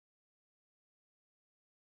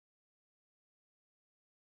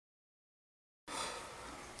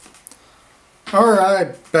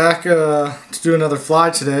Alright, back to do another fly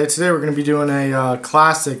today. Today we're going to be doing a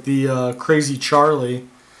classic, the Crazy Charlie.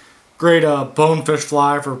 Great bonefish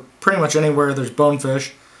fly for pretty much anywhere there's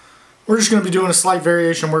bonefish. We're just going to be doing a slight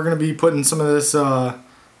variation. We're going to be putting some of this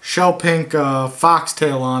shell pink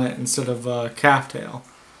foxtail on it instead of calftail.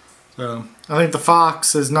 So I think the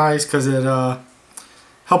fox is nice because it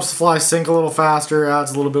helps the fly sink a little faster,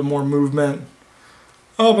 adds a little bit more movement.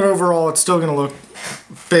 Oh, but overall it's still going to look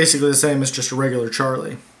basically the same as just a regular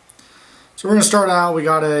Charlie. So we're going to start out. We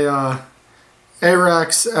got a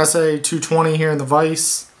Ahrex SA 220 here in the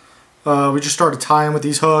vise. We just started tying with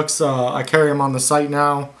these hooks. I carry them on the site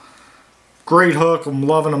now. Great hook. I'm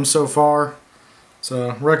loving them so far.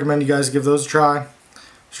 So recommend you guys give those a try.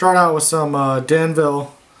 Start out with some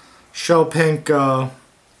Danville shell pink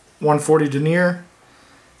 140 denier.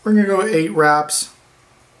 We're going to go 8 wraps.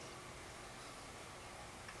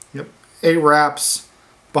 Yep, 8 wraps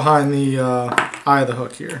behind the eye of the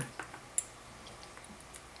hook here.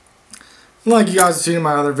 Like you guys have seen in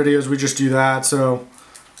my other videos, we just do that. So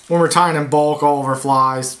when we're tying in bulk, all of our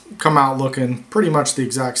flies come out looking pretty much the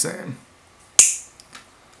exact same.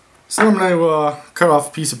 So I'm going to cut off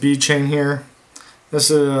a piece of Beadchain here. This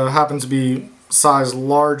happens to be size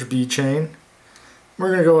large Beadchain. We're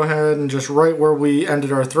going to go ahead and just right where we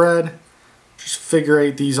ended our thread, just figure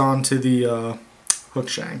 8 these onto the hook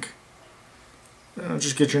shank.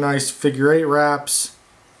 Just get your nice figure 8 wraps,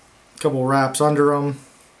 a couple wraps under them.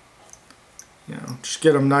 Just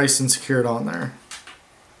get them nice and secured on there.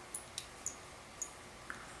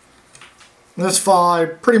 This fly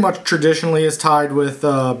pretty much traditionally is tied with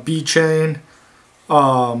Beadchain. A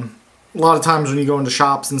lot of times when you go into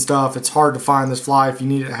shops and stuff, it's hard to find this fly if you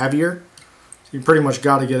need it heavier. So you pretty much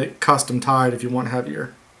got to get it custom tied if you want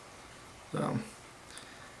heavier. So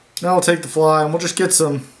now we'll take the fly and we'll just get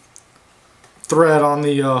some thread on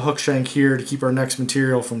the hook shank here to keep our next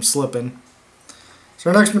material from slipping. So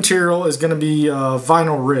our next material is going to be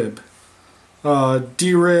vinyl rib.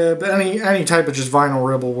 D-rib, any type of just vinyl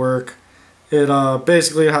rib will work. It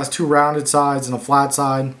basically has 2 rounded sides and a flat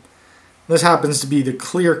side. This happens to be the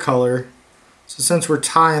clear color. So since we're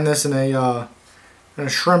tying this in a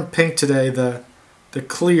shrimp pink today, the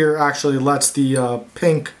clear actually lets the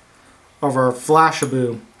pink of our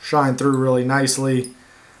Flashabou shine through really nicely,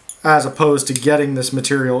 as opposed to getting this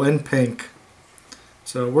material in pink.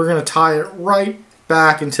 So we're going to tie it right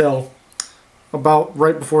back until about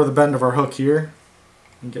right before the bend of our hook here.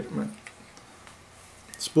 And get my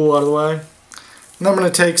spool out of the way. And I'm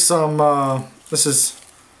going to take some, this is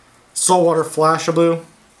Saltwater Flashabou.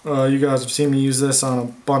 You guys have seen me use this on a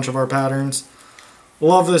bunch of our patterns.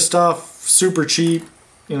 Love this stuff, super cheap,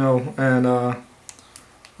 and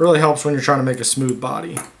really helps when you're trying to make a smooth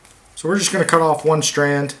body. So we're just going to cut off 1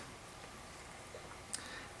 strand.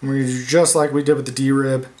 And we're going to do just like we did with the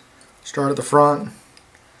D-rib. Start at the front.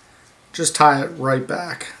 Just tie it right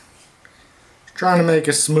back. Just trying to make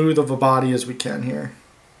as smooth of a body as we can here.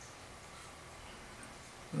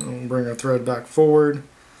 And we'll bring our thread back forward.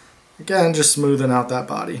 Again, just smoothing out that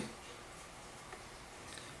body.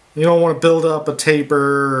 You don't want to build up a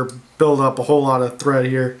taper or build up a whole lot of thread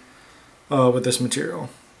here with this material.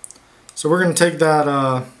 So we're going to take that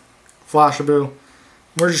Flashabou.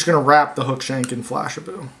 We're just going to wrap the hook shank in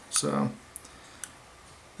Flashabou. So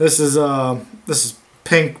this is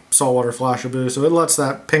pink saltwater Flashabou, so it lets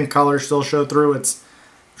that pink color still show through. It's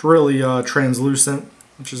really translucent,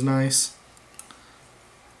 which is nice.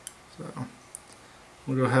 So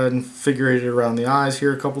we'll go ahead and figure it around the eyes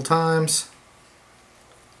here a couple times,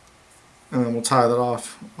 and then we'll tie that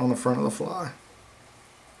off on the front of the fly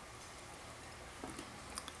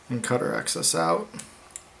and cut our excess out.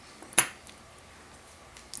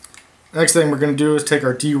 Next thing we're going to do is take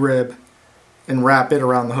our D-rib and wrap it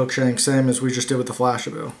around the hook shank, same as we just did with the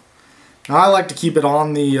Flashabou. Now I like to keep it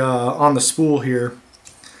on the spool here.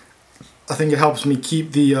 I think it helps me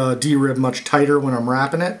keep the D-rib much tighter when I'm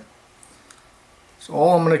wrapping it. So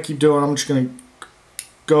all I'm going to keep doing, I'm just going to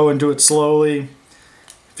go and do it slowly.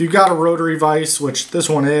 If you've got a rotary vise, which this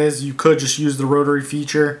one is, you could just use the rotary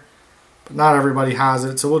feature, but not everybody has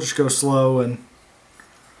it, so we'll just go slow and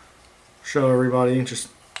show everybody.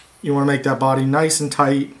 You want to make that body nice and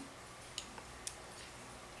tight.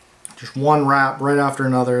 Just 1 wrap right after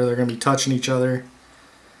another. They're going to be touching each other.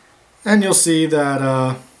 And you'll see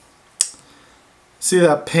that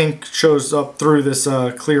pink shows up through this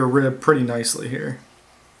clear rib pretty nicely here.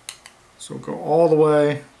 So we'll go all the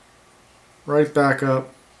way right back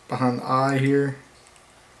up behind the eye here.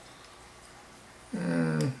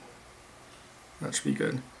 And that should be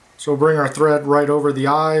good. So we'll bring our thread right over the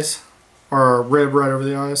eyes. Or our rib right over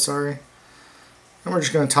the eyes, sorry. And we're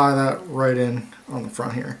just going to tie that right in on the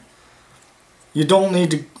front here. You don't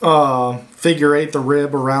need to figure eight the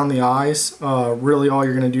rib around the eyes. Really all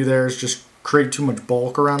you're going to do there is just create too much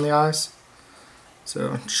bulk around the eyes.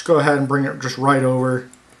 So just go ahead and bring it just right over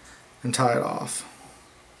and tie it off.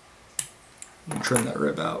 And trim that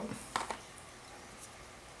rib out.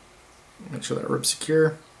 Make sure that rib's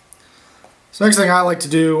secure. So next thing I like to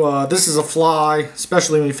do, this is a fly,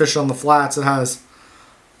 especially when you fish on the flats, it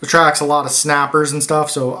attracts a lot of snappers and stuff,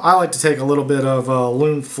 so I like to take a little bit of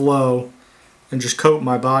Loon flow and just coat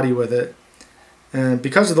my body with it. And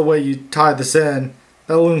because of the way you tie this in,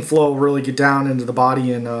 that Loon flow will really get down into the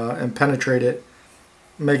body and penetrate it.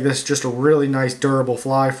 Make this just a really nice durable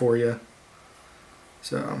fly for you.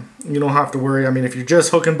 So you don't have to worry. I mean, if you're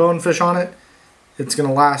just hooking bonefish on it, it's going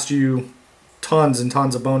to last you tons and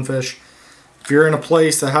tons of bonefish. If you're in a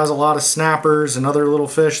place that has a lot of snappers and other little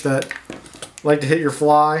fish that like to hit your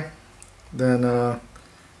fly, then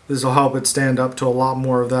this will help it stand up to a lot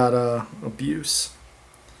more of that abuse.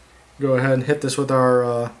 Go ahead and hit this with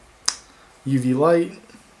our UV light.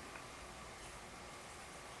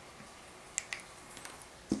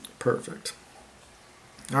 Perfect.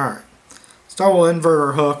 Alright, so now we'll invert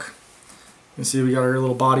our hook. You can see we got our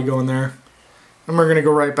little body going there. And we're going to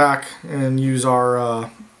go right back and use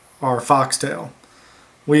our foxtail.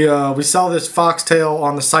 We sell this foxtail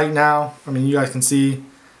on the site now. I mean, you guys can see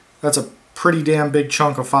that's a pretty damn big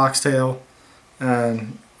chunk of foxtail,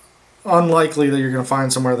 and unlikely that you're going to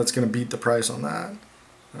find somewhere that's going to beat the price on that.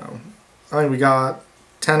 I think we got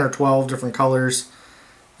 10 or 12 different colors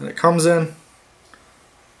that it comes in.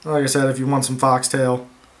 Like I said, if you want some foxtail,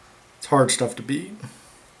 it's hard stuff to beat.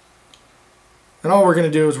 And all we're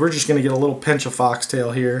going to do is we're just going to get a little pinch of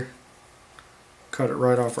foxtail here. Cut it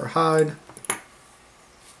right off our hide.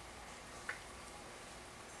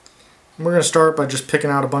 And we're going to start by just picking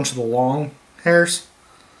out a bunch of the long hairs.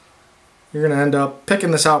 You're going to end up picking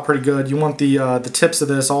this out pretty good. You want the tips of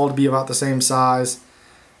this all to be about the same size.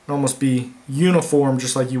 And almost be uniform,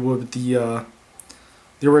 just like you would with the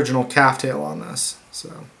original calf tail on this. So,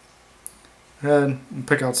 go ahead and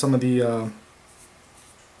pick out some of the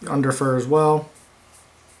under fur as well.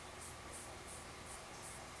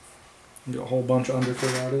 Get a whole bunch of under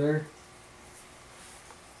fur out of there.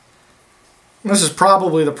 And this is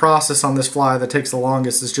probably the process on this fly that takes the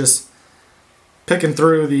longest, is just picking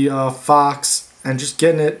through the fox and just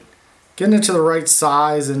getting it to the right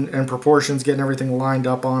size and proportions, getting everything lined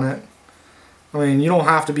up on it. I mean, you don't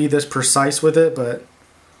have to be this precise with it, but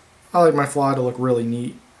I like my fly to look really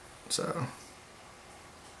neat. So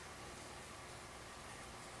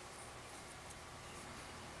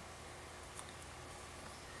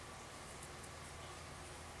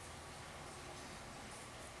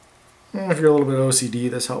if you're a little bit OCD,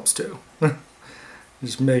 this helps too.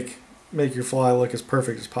 Just make your fly look as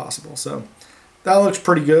perfect as possible. So that looks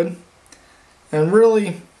pretty good. And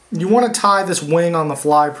really, you want to tie this wing on the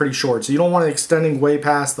fly pretty short. So you don't want it extending way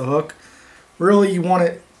past the hook. Really, you want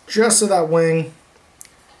it just so that wing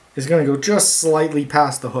is going to go just slightly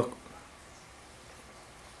past the hook.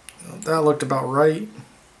 That looked about right.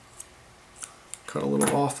 Cut a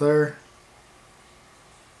little off there.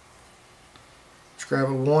 Just grab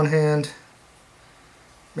it with one hand.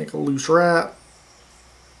 Make a loose wrap.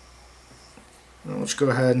 And let's go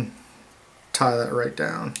ahead and tie that right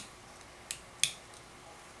down.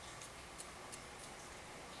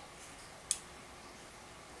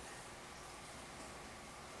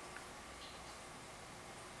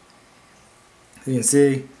 You can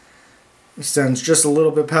see it extends just a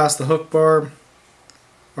little bit past the hook barb,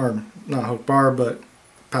 or not hook barb, but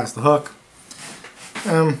past the hook.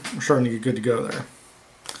 And we're starting to get good to go there.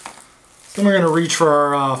 Then we're going to reach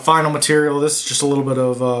for our final material. This is just a little bit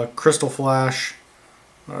of crystal flash.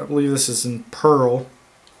 I believe this is in pearl.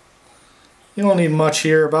 You don't need much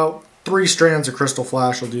here. About 3 strands of crystal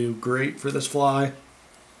flash will do great for this fly.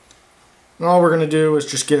 And all we're going to do is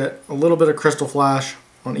just get a little bit of crystal flash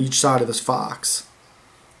on each side of this fox.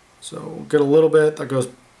 So we'll get a little bit that goes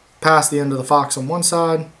past the end of the fox on one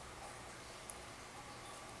side.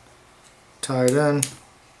 Tie it in.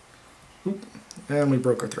 Oop, and we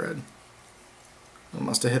broke our thread. I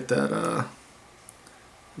must have hit that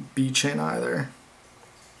Beadchain eye there.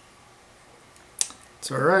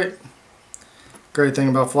 It's alright. Great thing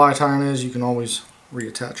about fly tying is you can always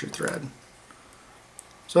reattach your thread.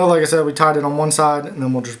 So like I said, we tied it on one side and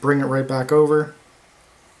then we'll just bring it right back over.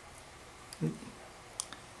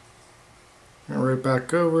 And right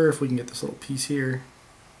back over, if we can get this little piece here.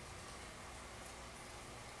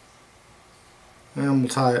 And we'll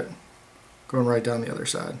tie it going right down the other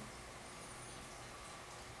side.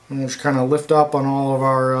 And we'll just kind of lift up on all of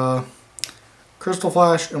our crystal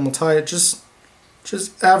flash, and we'll tie it just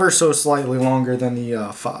ever so slightly longer than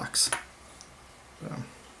the fox. So,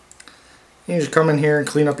 you just come in here and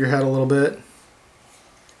clean up your head a little bit.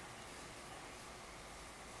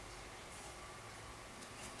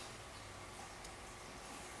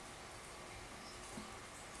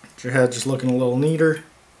 Get your head just looking a little neater.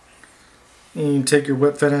 And you take your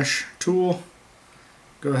whip finish tool,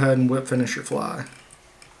 go ahead and whip finish your fly.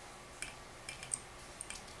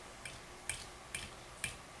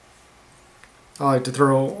 I like to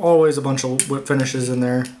throw always a bunch of whip finishes in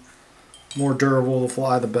there. The more durable the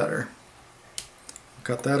fly, the better.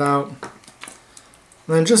 Cut that out. And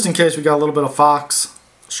then just in case we got a little bit of fox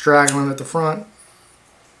straggling at the front,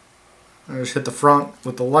 I just hit the front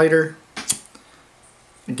with the lighter.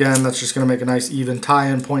 Again, that's just going to make a nice even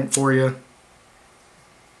tie-in point for you.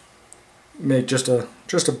 Make just a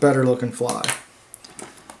better looking fly.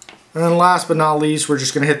 And then last but not least, we're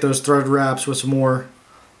just going to hit those thread wraps with some more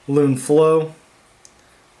Loon Flow.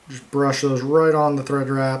 Just brush those right on the thread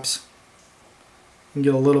wraps. And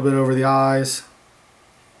get a little bit over the eyes.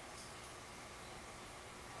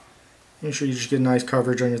 Make sure you just get nice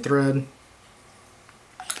coverage on your thread.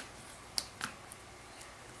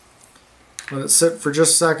 Let it sit for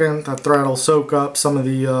just a second. That thread will soak up some of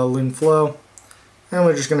the Loon Flow. And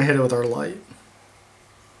we're just going to hit it with our light.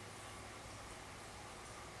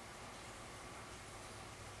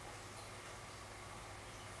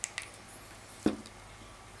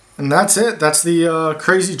 And that's it. That's the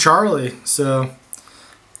Crazy Charlie. So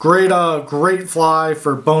great, great fly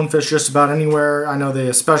for bonefish just about anywhere. I know they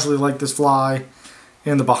especially like this fly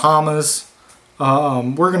in the Bahamas.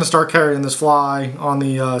 We're going to start carrying this fly on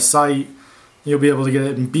the site. You'll be able to get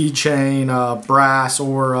it in Beadchain, brass,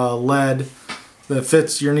 or lead that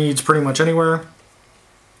fits your needs pretty much anywhere.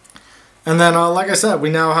 And then, like I said,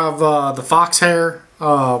 we now have the fox hair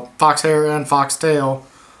and foxtail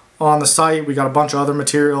on the site. We got a bunch of other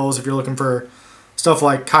materials if you're looking for stuff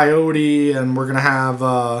like coyote, and we're going to have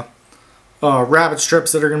rabbit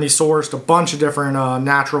strips that are going to be sourced, a bunch of different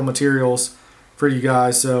natural materials for you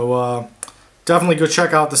guys. So definitely go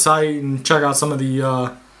check out the site and check out some of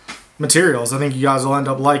the materials. I think you guys will end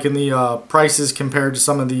up liking the prices compared to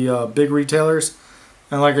some of the big retailers.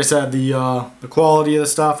 And like I said, the quality of the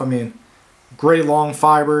stuff, I mean, great long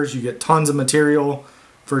fibers. You get tons of material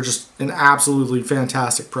for just an absolutely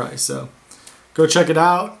fantastic price. So go check it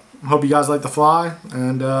out. Hope you guys like the fly,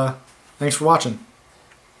 and thanks for watching.